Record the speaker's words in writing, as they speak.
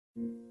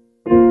Hello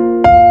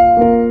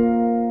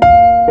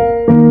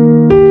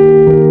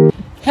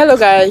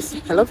guys,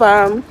 hello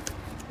fam.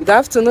 Good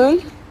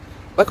afternoon.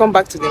 Welcome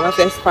back to the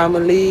Martins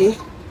family.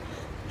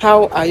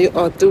 How are you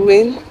all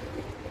doing?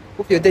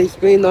 Hope your day is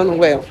going on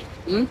well.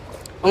 I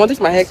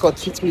want my haircut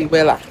fit me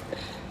well.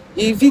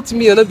 It fits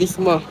me a little bit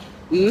small.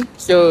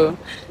 So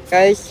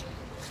guys,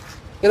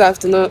 good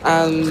afternoon.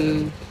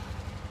 I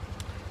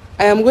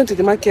am going to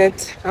the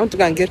market. I want to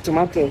go and get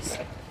tomatoes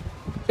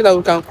so that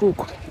we can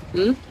cook.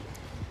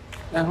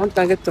 I want to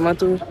go and get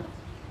tomatoes.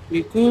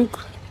 We cook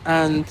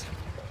and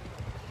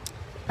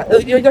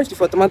you just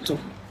for tomato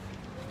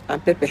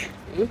and pepper.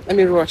 Let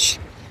me rush.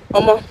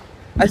 Omo,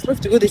 I'm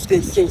supposed to go this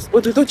thing change,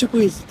 but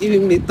Udochukwu is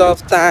giving me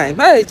tough time.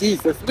 Hi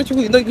Jesus,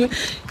 Udochukwu,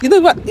 you know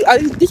what?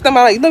 This time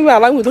around, you don't even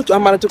allow me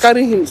to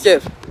carry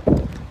himself.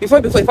 Before,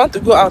 if I want to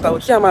go out, I will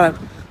share Amara.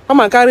 Come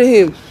and carry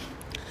him.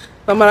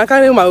 Amara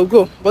carry him, I will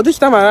go. But this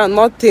time around,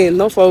 nothing,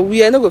 not for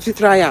we. I no go fit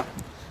try am.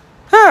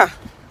 Ha!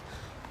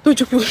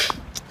 Udochukwu,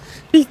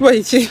 this boy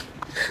is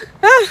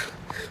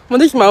but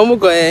this my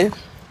Omugo,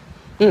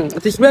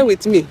 it is well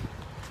with me.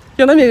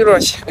 So let me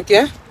rush,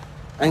 okay?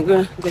 I'm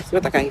going to get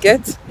what I can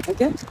get,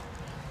 okay?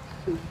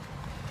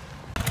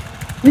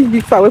 This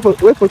big fire, wait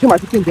for you, my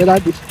chicken, the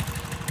other day.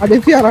 I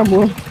didn't fear I'm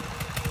more.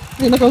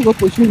 You're not going to go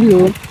pursue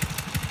you.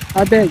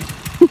 I beg.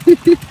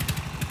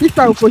 This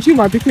time, pursue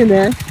my chicken,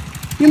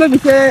 You know, we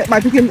say my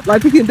chicken,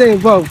 they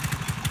involved.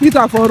 These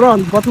are for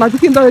run, but my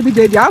chicken don't be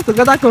there. I have to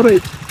get that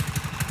courage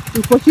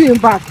to pursue him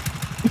back.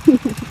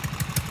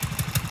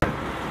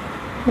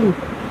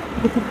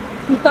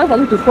 It's time for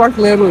me to cross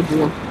my road, you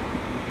know.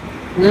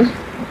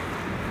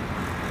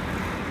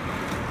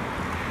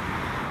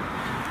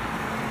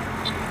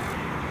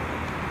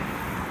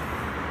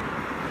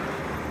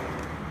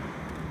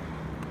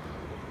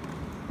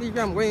 This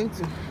I'm going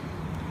to.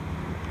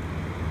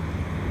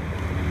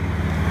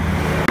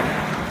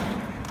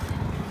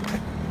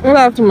 What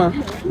happened, man?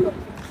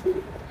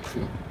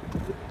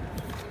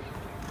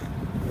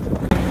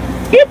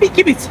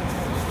 Keep it.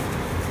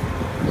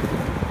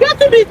 You have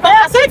to do it by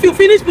yourself. If you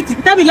finish with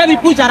it, tell me, let me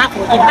push around for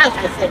you. That's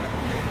what I said.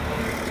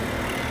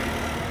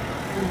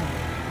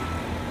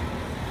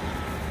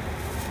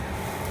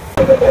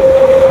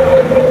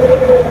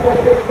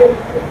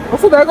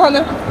 What's that going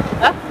on?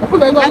 Huh? What's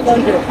that going on?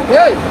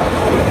 Hey!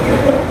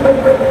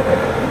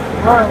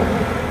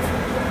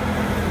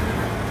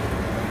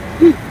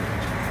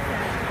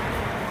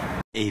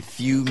 A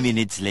few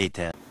minutes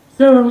later.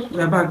 So,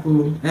 we are back.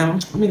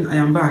 I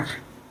am back.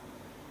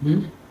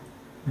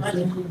 What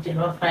is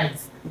jollof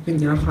rice? Cooking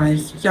jollof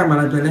rice.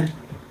 Camera, Bele.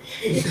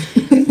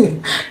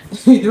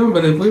 You don't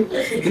believe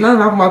it? You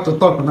don't have mouth to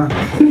talk now.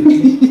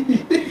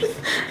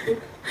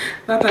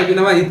 That time you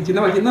never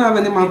have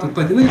any mouth to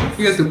talk. You don't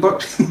feel to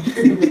talk.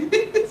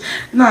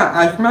 Now,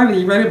 I smile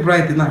is very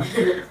bright now.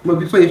 But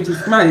before, if you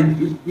smile,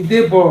 it's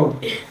day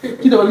bald.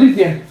 You don't live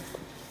here.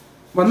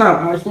 But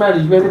now, I smile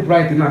is very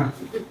bright now.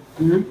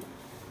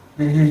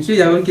 So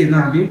you're okay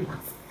now, babe?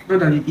 Now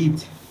that we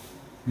eat.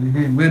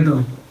 Well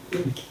done.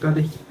 Got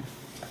it.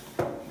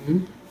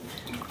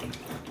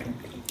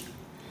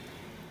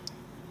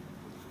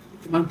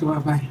 Tomato,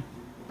 buy.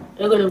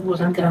 You're going to put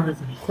some cameras.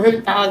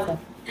 1,000.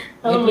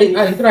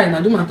 Try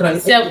now, do my try.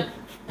 7.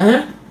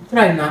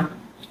 Try now.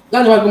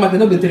 That's why I go back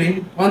to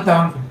 3.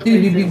 1,000.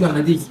 3 big one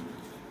like this.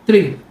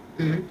 3.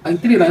 And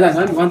 3 like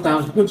that,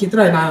 1,000. Okay,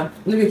 try now.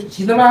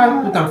 She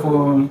never put them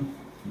for.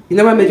 You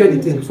never measure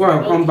the thing before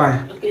I come by.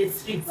 Okay,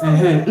 street.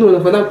 No,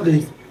 for that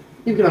place.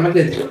 You can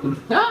market.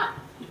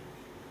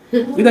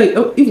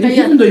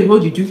 Even though you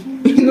hold it too.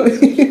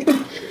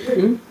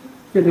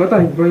 The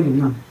water is boiling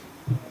now.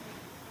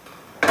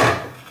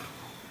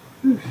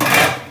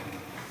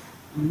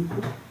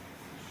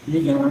 You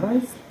get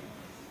rice.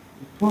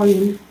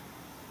 Boiling.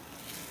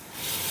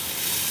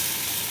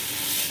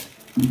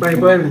 By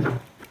boiling. I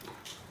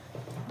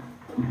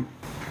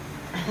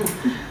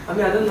mean,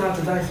 I don't know how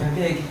to dance, I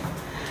beg.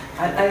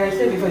 I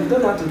said before, you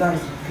don't know how to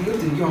dance. You need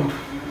to jump.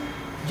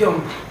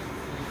 Jump.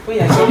 Oh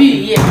yeah. She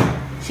be here.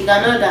 She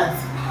cannot dance.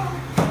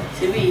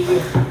 She be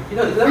here. You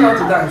don't know how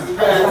to dance. You You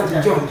have to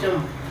don't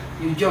jump.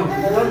 You jump.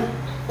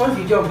 Once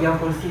you jump, you are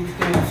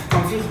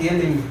confused the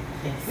enemy.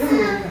 Yes.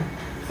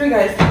 So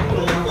guys, I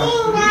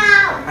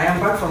am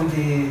back from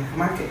the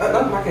market.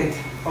 Not market.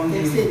 From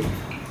the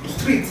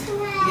street.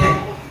 Yeah.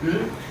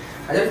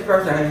 I just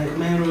crossed the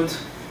main road to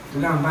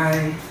go and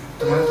buy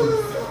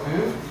tomatoes.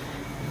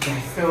 Yeah,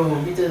 so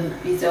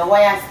with your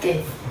wire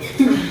skirt.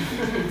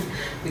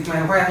 with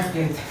my wire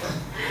skirt.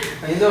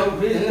 And you know, I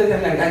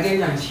get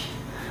lunch.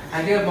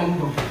 I get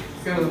bumbo.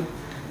 So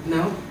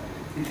no,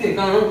 you take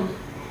come.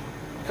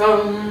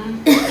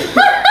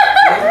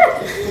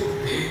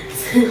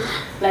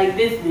 Like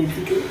this,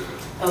 basically.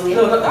 Okay.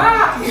 No, if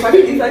I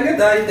get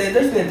that, they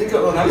just need to take it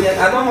on. I mean,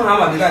 I don't know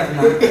how I do that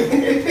now.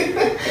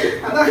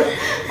 I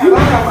don't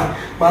have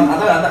but I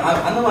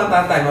don't want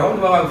that time. I want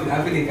to go I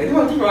feel it. I don't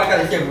want to go back at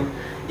the table.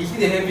 You see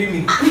the heavy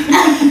me.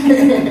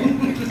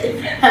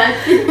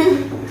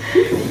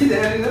 You see the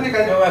heavy me.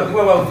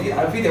 I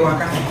feel the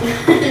waka.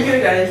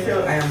 So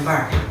I am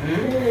back.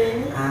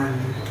 And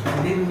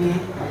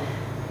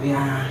We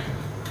are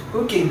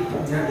cooking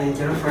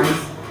jollof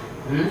rice.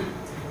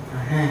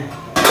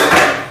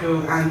 So,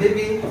 and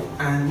baby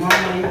and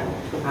mommy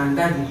and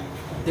daddy,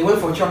 they went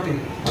for shopping.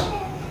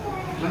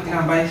 Not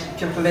gonna buy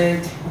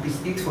chocolate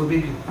biscuit for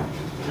baby.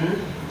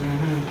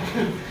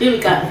 Baby,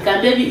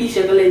 can baby eat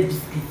chocolate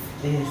biscuit?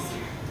 Yes.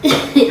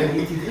 Can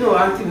eat it. No,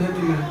 auntie will help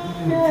you eat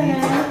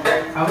it.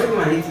 I'll help you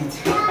eat it.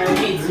 And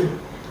me too.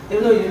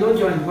 Even though you know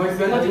John, but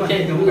you're not the one to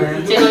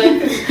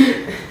Chocolate.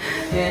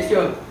 yeah,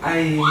 sure.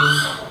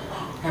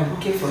 I'm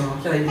looking for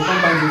so that you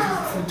come buy the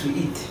food to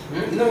eat.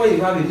 You know when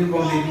you have a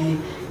newborn baby, you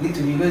need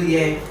to be good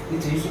here, you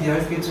need to visit the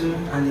hospital,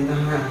 and they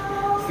don't have.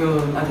 So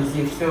that is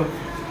it. So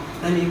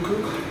let me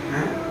cook.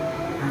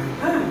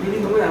 Really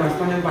know when I was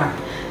coming back.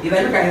 If I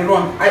look at it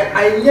wrong, I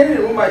nearly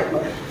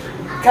remember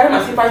carry my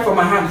slipper from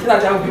my hand so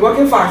that I will be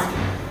walking fast.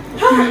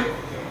 My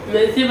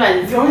slipper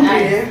is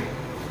hungry.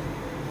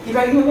 If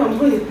I know I'm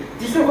going,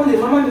 this is all the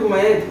mama do my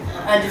head.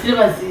 And the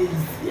slipper is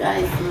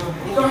ice.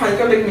 You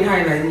can't make me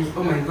high like this.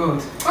 Oh my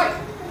god.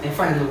 And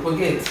fine, no,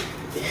 forget.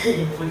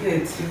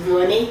 Forget.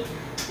 Money.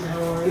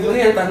 You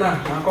only enter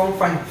now. I'll come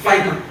fine.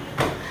 Fine now.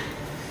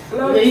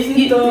 Love is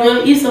sweet.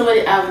 If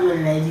somebody have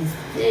money like this,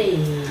 hey.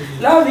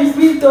 Love is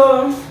sweet.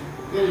 No,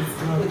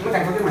 it's not. Look,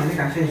 I got my neck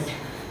and face.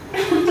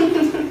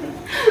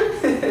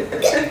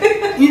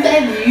 You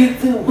said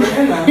YouTube. Look,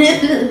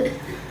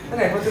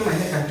 I got my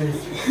neck and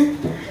face.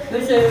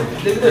 They say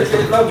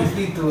love is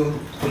sweet.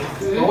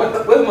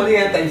 But when money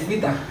enter, it's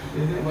sweeter.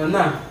 But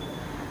now,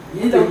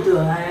 you don't do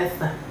a higher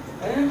star.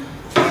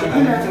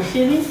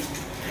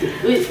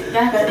 Wait,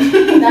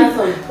 that's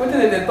all. What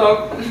did they talk?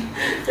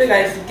 So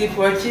guys, keep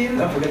watching.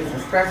 Don't forget to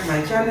subscribe to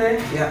my channel.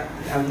 Yeah,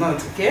 I'm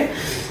not, okay?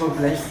 God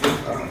bless you.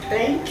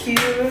 Thank you.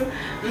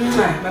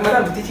 My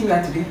mother will be teaching me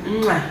that today.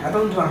 I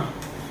don't do it.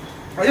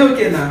 Are you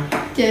okay now?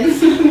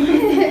 Yes.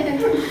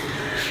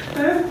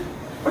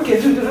 Okay,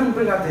 let me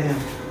bring out the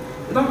hand.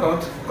 Don't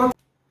cut. Cut.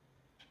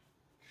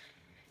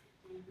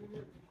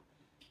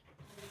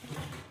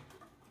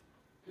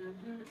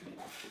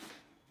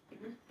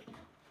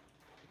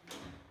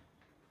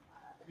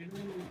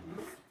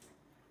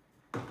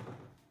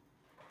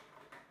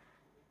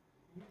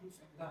 This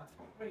and that.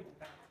 Break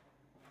that.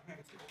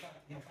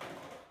 Yeah.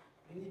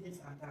 You need this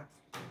and that.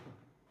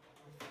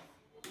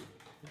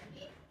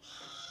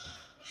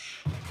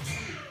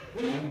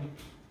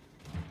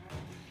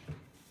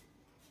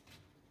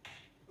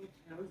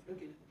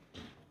 Okay.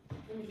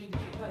 Let me do this.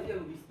 Here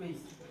will be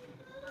space.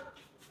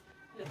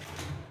 Yes.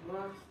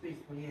 More space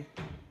for here.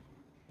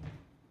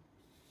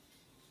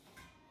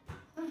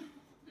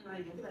 Now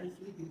you can feel like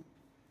sleeping.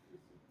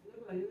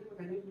 Look like you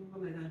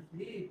look like that.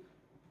 Sleep.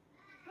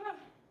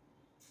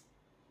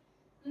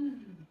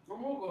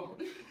 Omugo.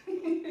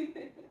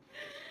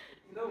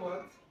 You know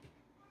what?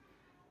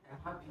 I'm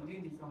happy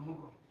doing this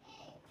Omugo.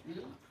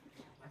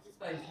 My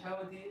sister is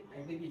healthy, my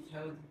baby is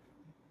healthy.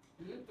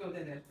 So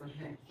then that's for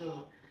her. So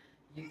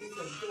you think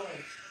of joy.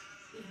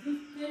 It's this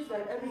things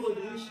that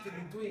everybody wish to be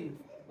doing.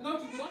 You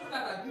don't start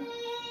at you.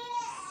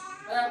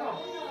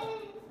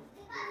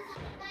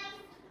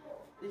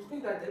 It's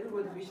things that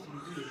everybody wish to be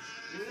doing.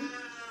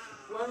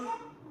 One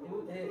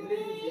lady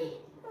is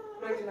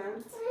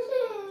pregnant.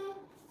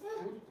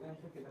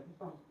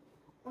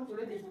 Once the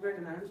lady is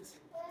pregnant,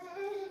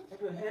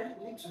 have your hair,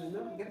 need to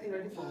getting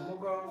ready for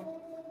Omugo.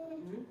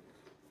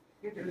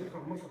 Get ready for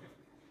Omugo.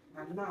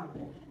 And now,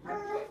 I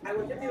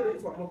was getting ready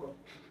for Omugo.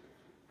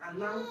 And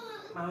now,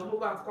 my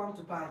Omugo has come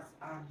to pass,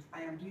 and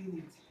I am doing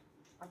it.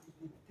 That is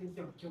the thing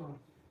of joy.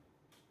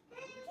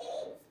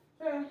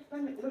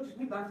 Let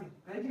me dancing.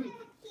 Can I do it?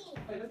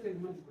 I don't take the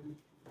money for you.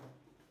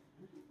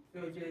 So,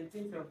 you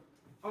think of,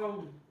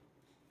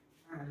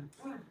 and,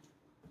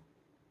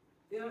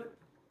 you know,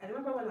 I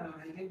remember when I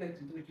came back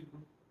to do it,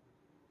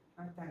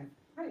 that time.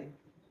 Hey.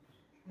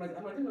 But I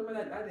didn't remember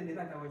that day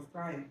that I was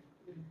crying.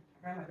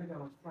 I think I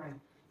was crying.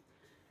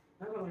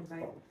 I was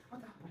like,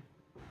 what happened?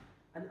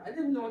 And I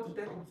didn't know what to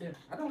tell myself.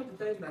 I don't want to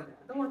tell you that.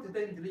 I don't want to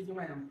tell you the reason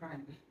why I'm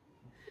crying.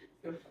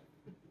 So,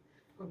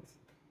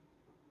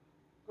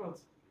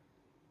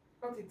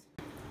 cut it.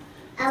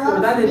 So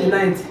that day the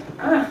night,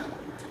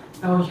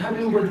 I was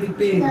having body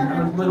pain.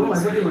 My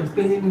body was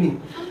paining me.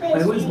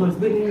 My waist was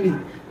paining me.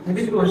 My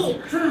baby was,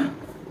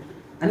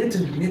 I need to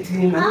meet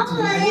him.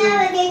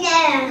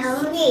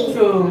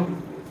 So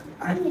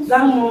at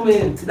that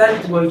moment,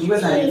 that was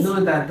when I know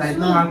that I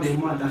don't have a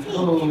mother.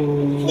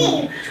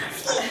 Oh,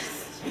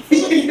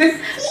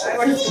 I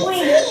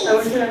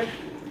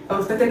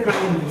was started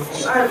crying.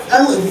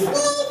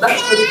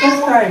 That's for the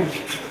first time.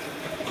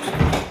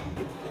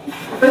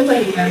 The first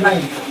time in my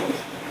life.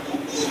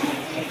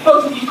 No.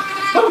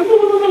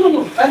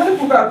 I don't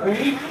put that.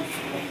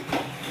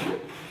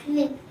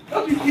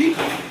 Don't you see?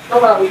 No,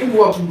 we can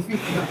walk in the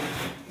feet now.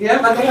 Yeah,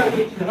 I think I'll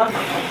get you now.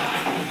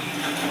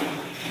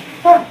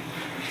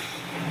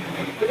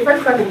 For the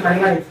first time in my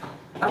life,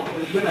 that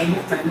was when I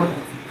met my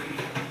mother.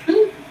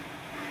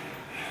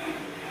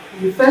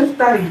 The first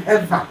time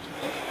ever.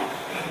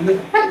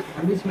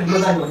 I wish my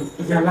mother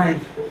was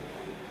alive.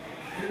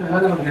 My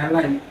mother was alive.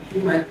 I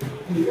think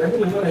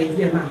my mother is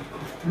here now.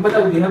 My mother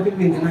will be helping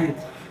me in the night.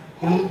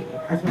 You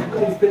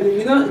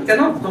know, you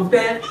cannot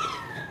compare.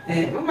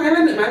 My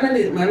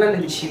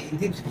landlady, she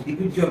did a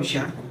good job,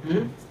 Sha.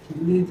 She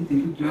really did a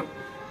good job.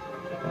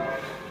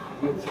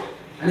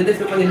 And then there's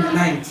somebody in the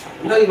night.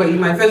 You know, in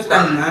my first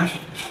time now,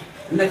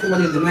 and there's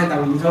somebody in the night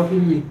that was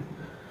helping me.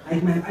 Like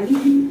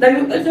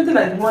something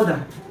like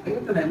mother. Like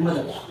something like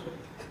mother.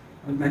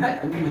 My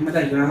mother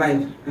is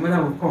alive. My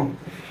mother will come.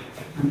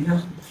 And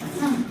help.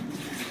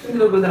 Let me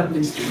not go that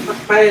place.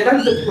 My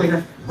dad said to me,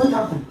 what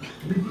happened?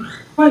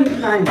 Why are you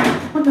crying?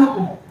 What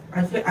happened?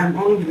 I said, I'm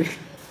hungry.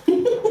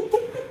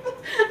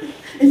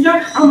 It's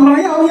just, I'm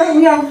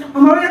already.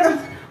 I'm already.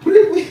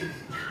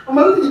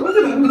 What's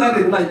the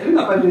matter that night? I'm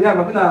not going to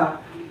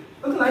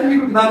what's the matter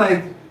that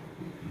night?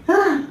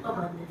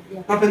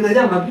 I'm going to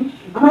jam.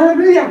 I'm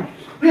already young.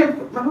 I'm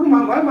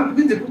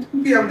going to put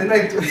cookie on the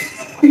night.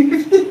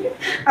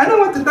 I don't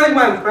want to die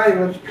while I'm crying. I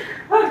was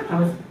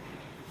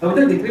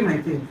just clean my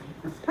teeth.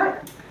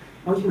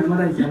 I wish my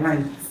mother is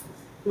alive.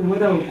 My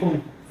mother will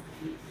come.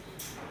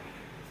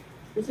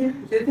 You see,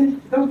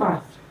 don't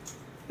pass.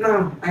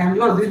 No, I am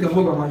not doing the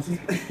mother of my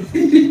sister.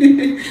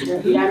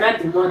 You are not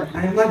the mother.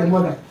 I am not the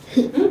mother.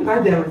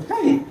 Right there,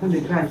 when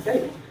they cry,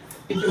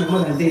 it's my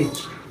mother dead.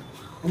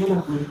 My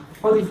mother,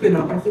 all this pain,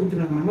 I'm passing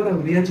through. My mother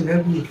will be here to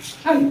help me.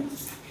 Hi.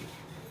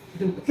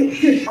 I'm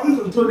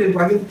so sorry,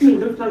 but I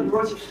don't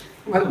rush.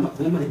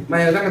 My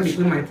other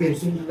between my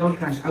tears, don't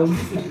cry. I will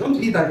listen. Don't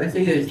eat that. I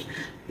say yes.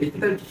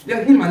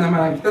 Yeah, him and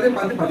I'm started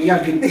party for the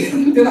yard. If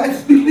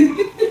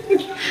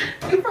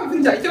I'm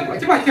finished,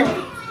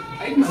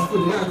 I eat my food.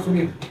 You know, for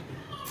me.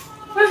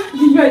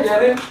 This way,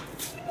 Jared.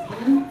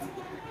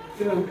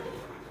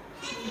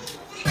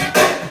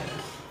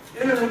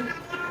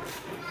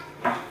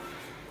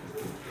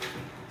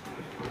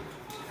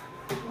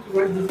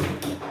 What is this?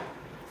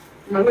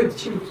 My way to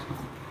choose.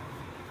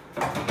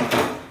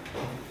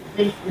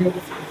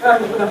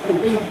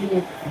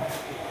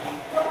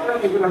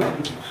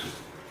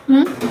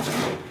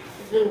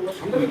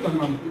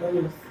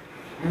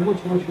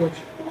 Watch.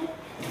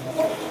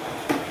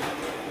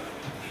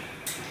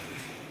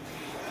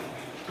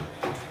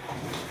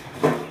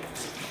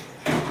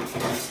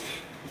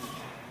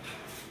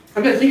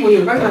 I'm just thinking when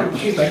you're back on the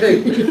cheese, I think.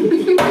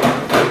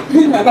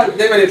 I like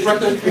they were the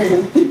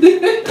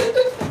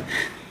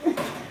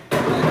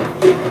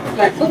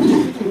like,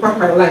 something to back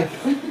my life.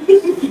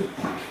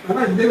 I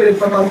like they were the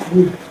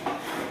food.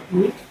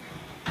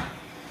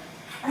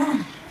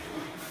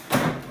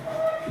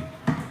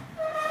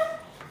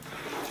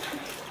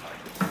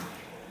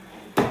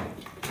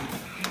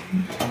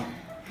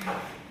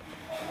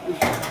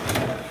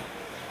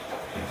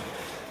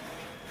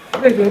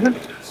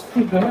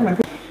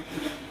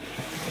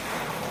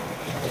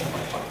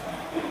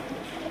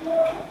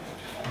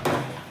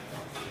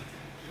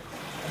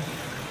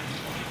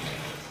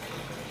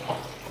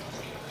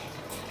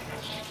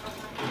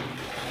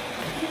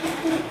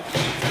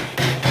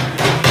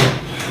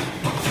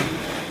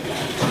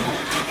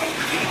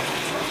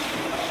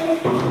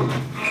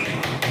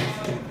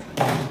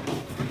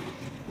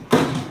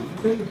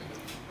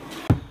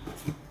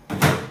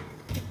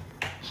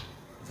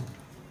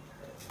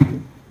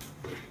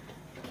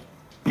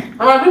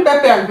 I'm going to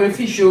pepper and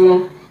crayfish.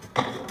 Oh.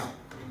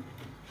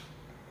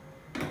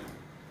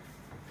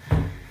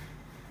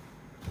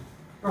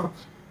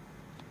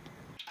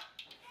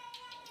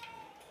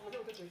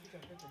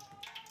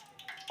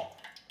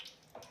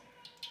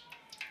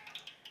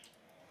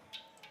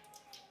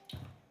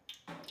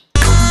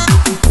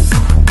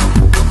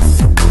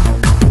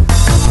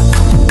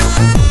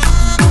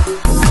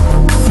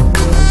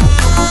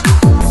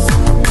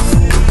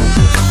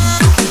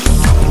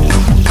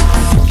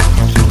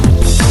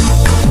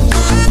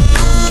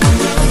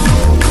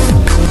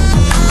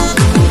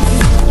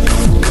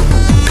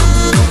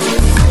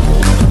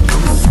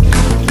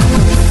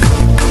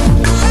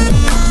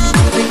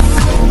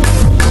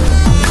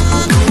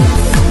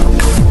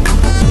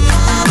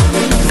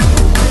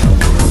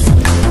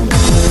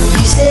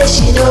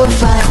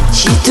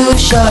 She too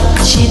short,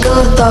 she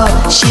don't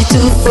talk, she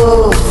too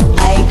old.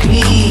 I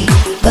agree,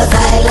 but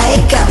I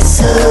like her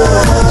so.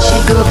 She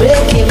go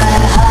break in my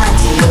heart,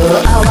 yo.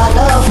 Our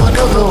love will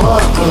no go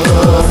walk,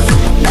 oh.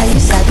 Now you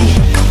sabi,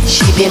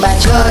 she be my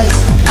choice.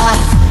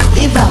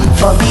 Leave am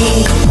for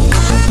me,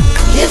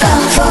 leave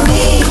am for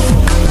me.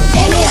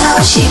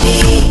 Anyhow she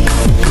be,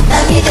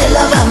 now me the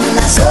love am,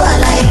 na so I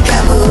like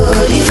her,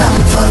 oh. Leave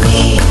am for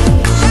me,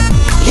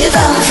 leave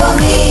am for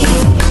me.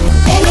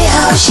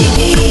 Anyhow she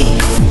be,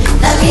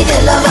 now me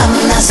the love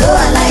am, na so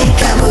I like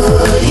her,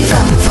 oh. Leave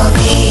am for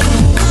me,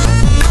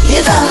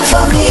 leave am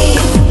for me.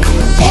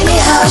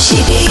 Anyhow she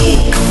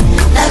be,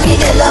 now me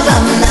the love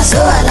am, na so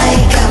I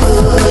like her,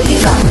 oh.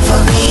 Leave am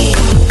for me.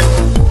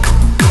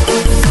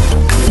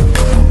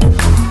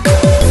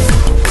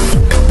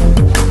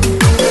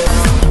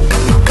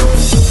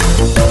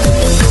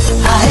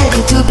 Her head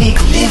is too big,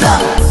 leave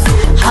am.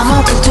 Her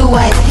mouth is too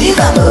wide, leave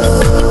am,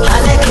 oh.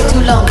 Her leg is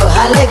too long,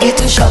 her leg is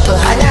too short,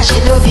 her nyash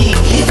is no big,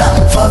 leave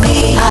am for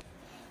me.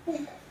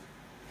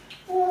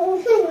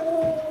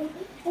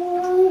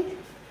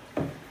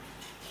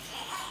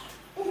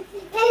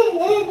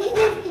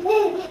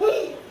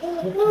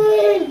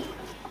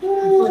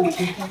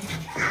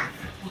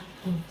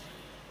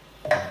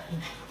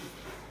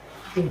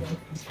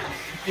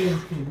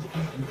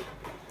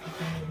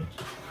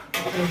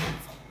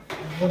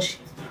 Wash it.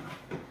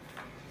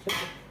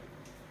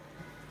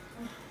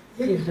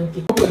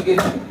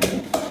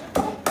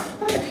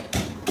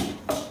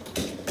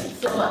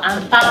 So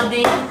I'm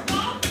pounding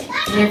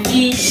the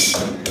fish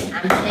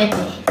and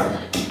pepper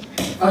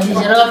for the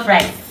jollof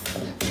rice.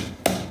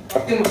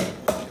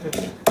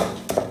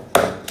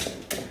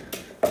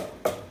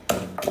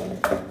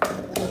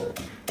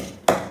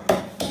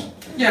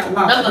 Yeah,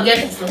 wow. Don't forget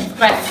to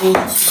subscribe to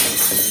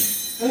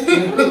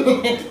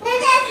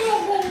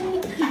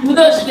we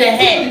don't shoot the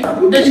head.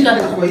 Don't you got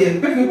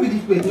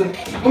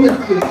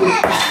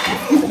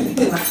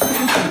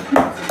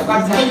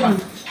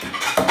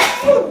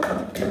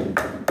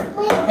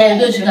hey,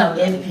 don't you got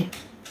everything.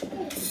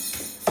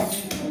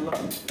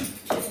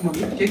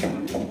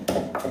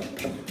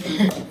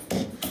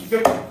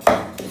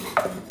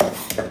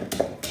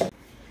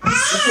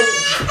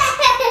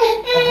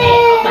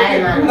 Bye,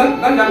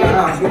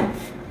 man.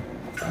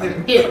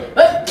 Here,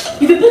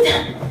 you can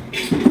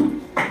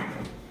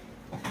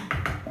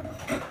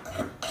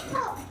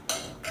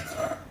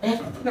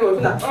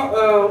put that.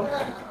 Uh-oh.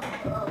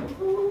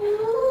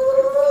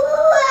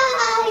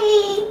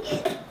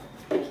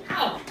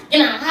 How? You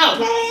know, how?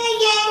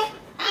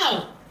 How?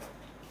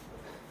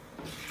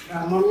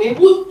 Mommy.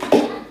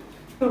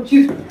 Oh,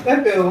 she's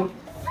Pepe.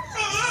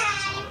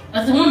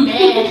 That's one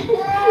man.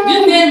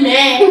 Good name,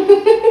 man.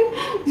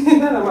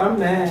 I'm a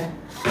man.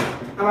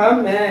 I'm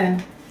a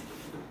man.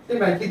 Say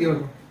my kid.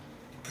 You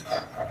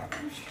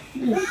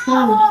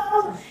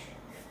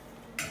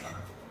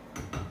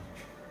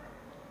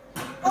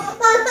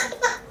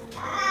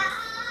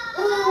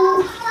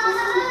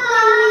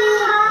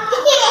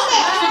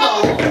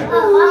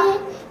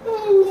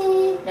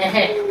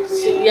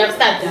have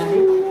started,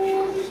 darling.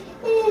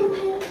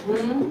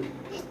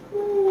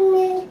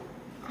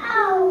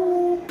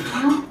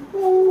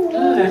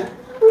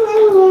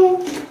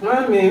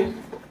 Mommy,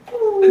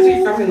 this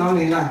is coming on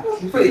in that.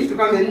 Before it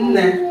come in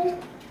there.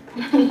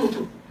 I'm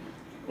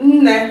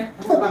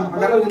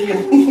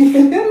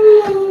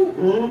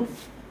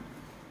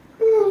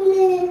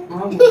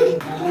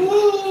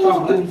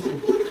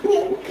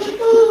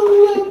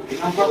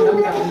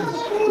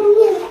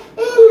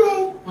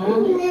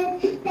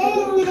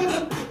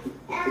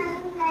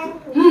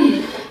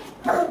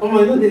oh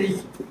my god, there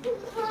is.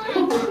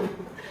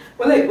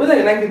 Whether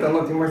you like it or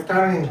not, you must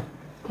carry him.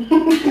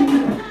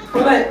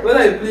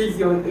 Whether you please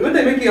you, whether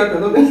you make it out or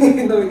not, no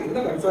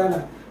concern.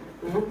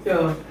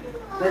 So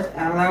let's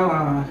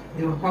allow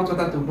the hot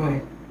water to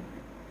boil.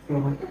 So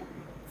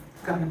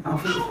come I'll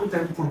put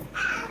everything.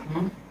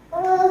 I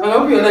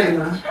hope you like it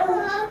now.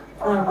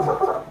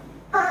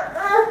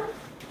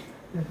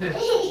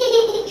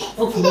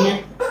 Okay,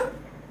 man.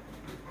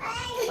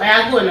 Where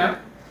are you going now?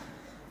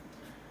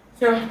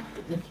 Sure.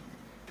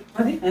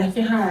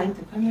 Say hi to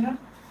the camera.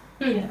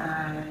 Say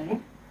hi.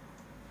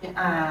 Say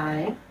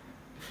hi.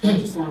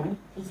 Kiss me.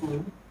 Kiss me.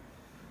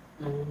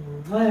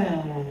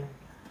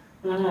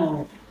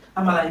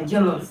 I'm like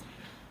jealous.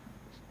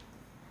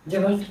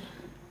 Jealous.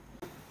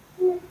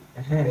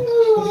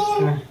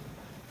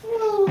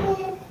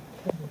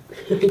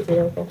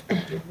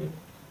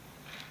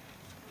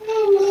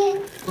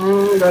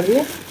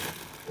 Daddy?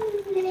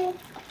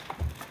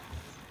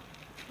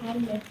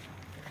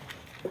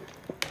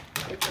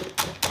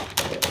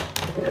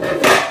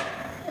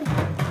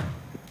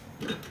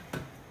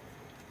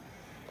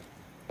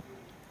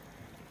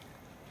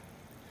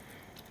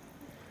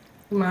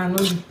 Man, no,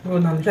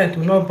 I'm trying to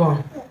not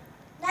burn.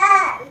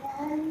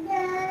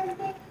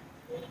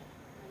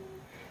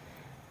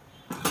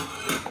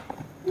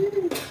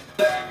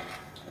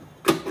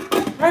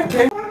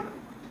 Okay.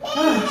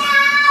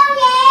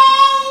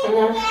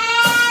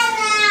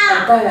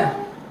 I'm tired.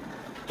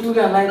 You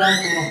can lie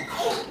down tomorrow.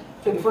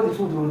 So before the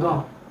food will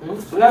done.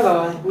 We have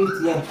our meat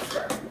here.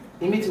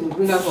 The meat will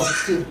bring up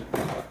stew.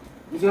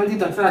 If you want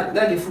it on fire,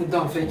 let the food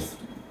down first.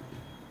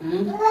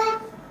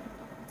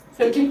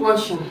 So keep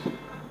watching.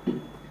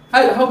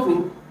 I hope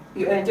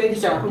you enjoy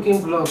this our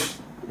cooking vlog. So,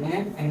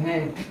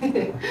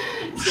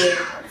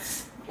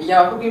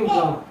 yeah, cooking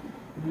vlog.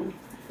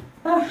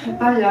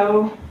 Bye,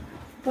 y'all.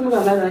 Come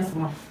on, nice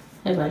one.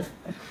 Bye bye.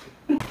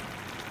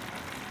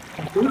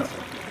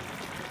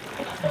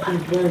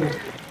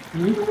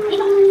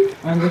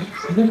 And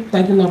just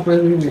tighten up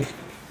everywhere.